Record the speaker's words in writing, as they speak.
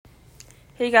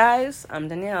Hey guys, I'm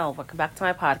Danielle. Welcome back to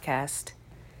my podcast.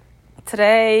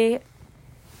 Today,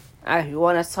 I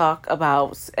want to talk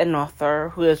about an author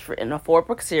who has written a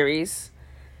 4-book series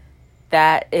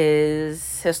that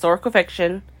is historical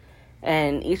fiction,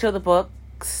 and each of the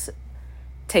books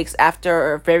takes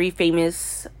after a very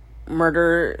famous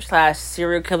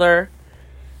murder/serial killer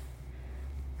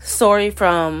story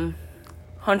from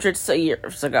hundreds of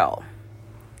years ago.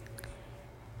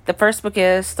 The first book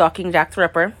is Stalking Jack the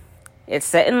Ripper. It's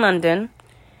set in London,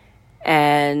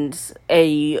 and a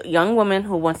young woman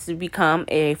who wants to become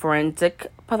a forensic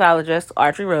pathologist,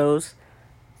 Audrey Rose,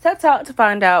 sets out to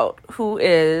find out who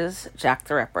is Jack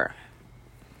the Ripper.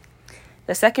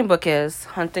 The second book is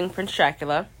Hunting Prince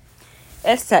Dracula.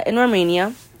 It's set in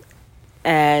Romania,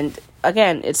 and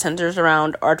again, it centers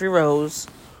around Audrey Rose,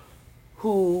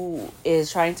 who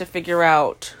is trying to figure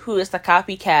out who is the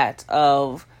copycat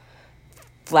of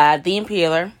Vlad the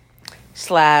Impaler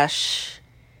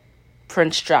 /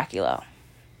 Prince Dracula.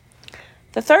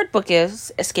 The third book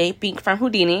is Escaping from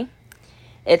Houdini.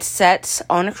 It's set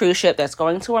on a cruise ship that's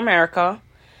going to America,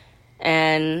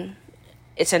 and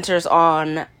it centers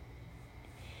on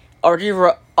Audrey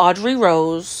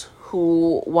Rose,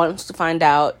 who wants to find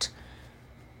out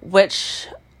which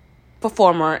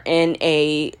performer in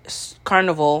a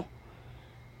carnival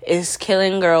is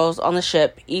killing girls on the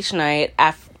ship each night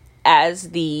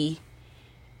as the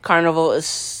carnival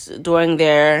is doing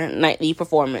their nightly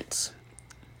performance.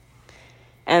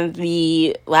 And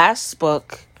the last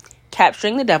book,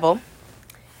 Capturing the Devil,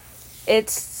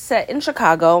 it's set in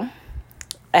Chicago,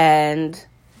 and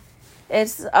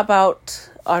it's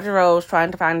about Audrey Rose trying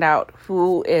to find out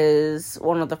who is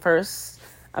one of the first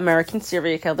American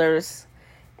serial killers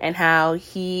and how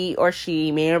he or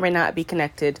she may or may not be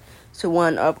connected to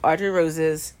one of Audrey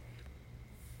Rose's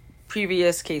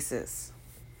previous cases.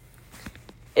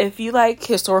 If you like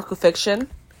historical fiction,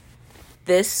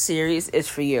 this series is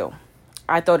for you.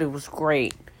 I thought it was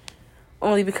great.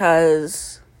 Only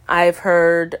because I've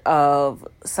heard of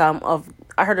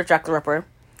Jack the Ripper,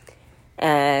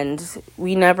 and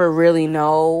we never really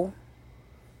know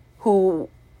who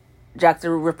Jack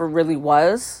the Ripper really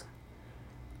was.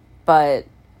 But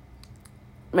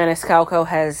Maniscalco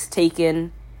has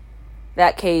taken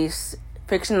that case,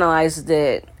 fictionalized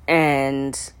it,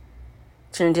 and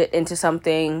turned it into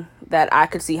something that I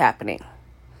could see happening.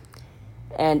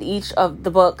 And each of the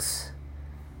books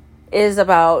is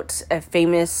about a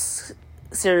famous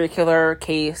serial killer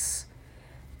case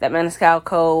that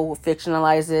Maniscalco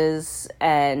fictionalizes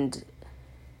and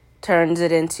turns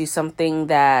it into something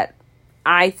that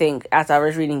I think, as I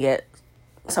was reading it,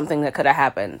 something that could have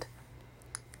happened.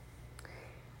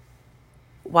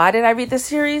 Why did I read this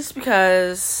series?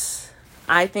 Because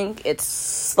I think it's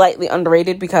slightly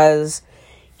underrated, because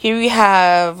here we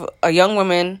have a young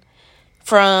woman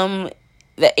from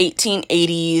the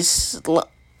 1880s,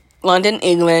 London,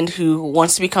 England, who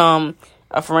wants to become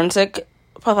a forensic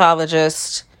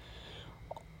pathologist,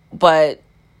 but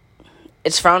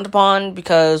it's frowned upon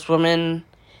because women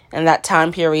in that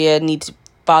time period need to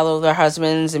follow their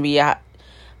husbands and be a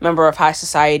member of high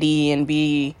society and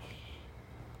be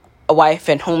a wife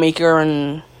and homemaker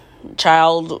and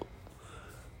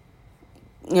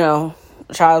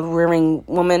child-rearing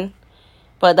woman.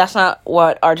 But that's not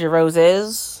what Audrey Rose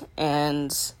is,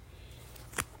 and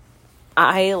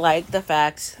I like the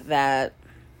fact that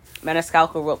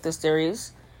Maniscalco wrote this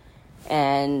series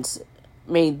and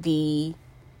made the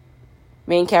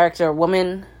main character a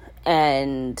woman,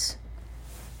 and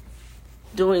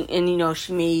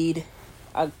she made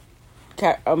a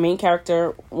main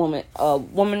character woman, a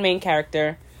woman main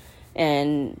character,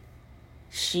 and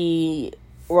she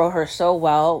wrote her so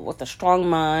well with a strong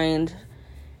mind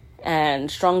and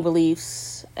strong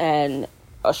beliefs and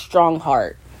a strong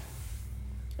heart.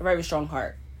 A very strong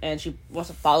heart. And she wants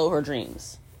to follow her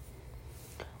dreams.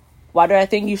 Why do I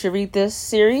think you should read this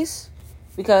series?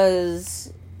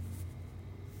 Because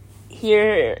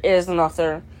here is an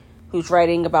author who's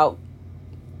writing about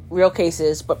real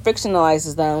cases but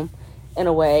fictionalizes them in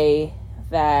a way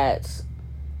that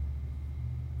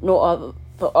no other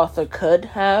author could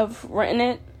have written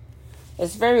it.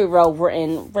 It's very well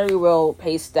written, very well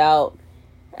paced out,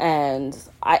 and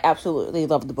I absolutely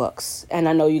love the books, and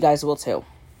I know you guys will too.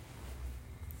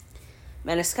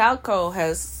 Maniscalco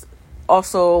has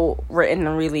also written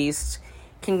and released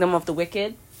Kingdom of the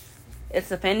Wicked.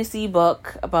 It's a fantasy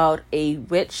book about a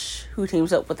witch who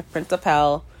teams up with the Prince of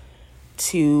Hell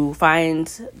to find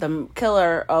the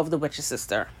killer of the witch's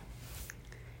sister.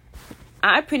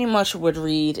 I pretty much would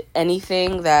read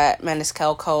anything that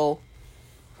Maniscalco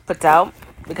puts out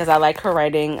because I like her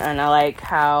writing and I like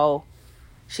how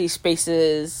she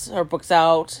spaces her books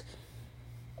out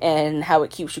and how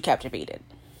it keeps you captivated.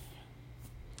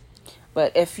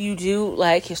 But if you do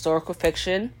like historical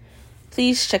fiction,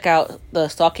 please check out the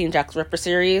Stalking Jack the Ripper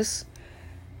series.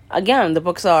 Again, the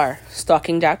books are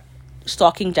Stalking Jack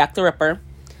the Ripper.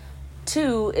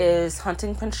 2 is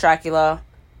Hunting Prince Dracula.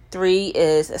 3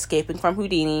 is Escaping from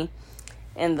Houdini.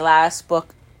 And the last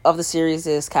book of the series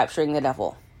is Capturing the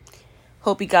Devil.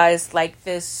 Hope you guys like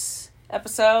this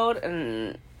episode,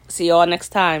 and see you all next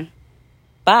time.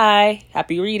 Bye.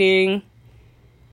 Happy reading.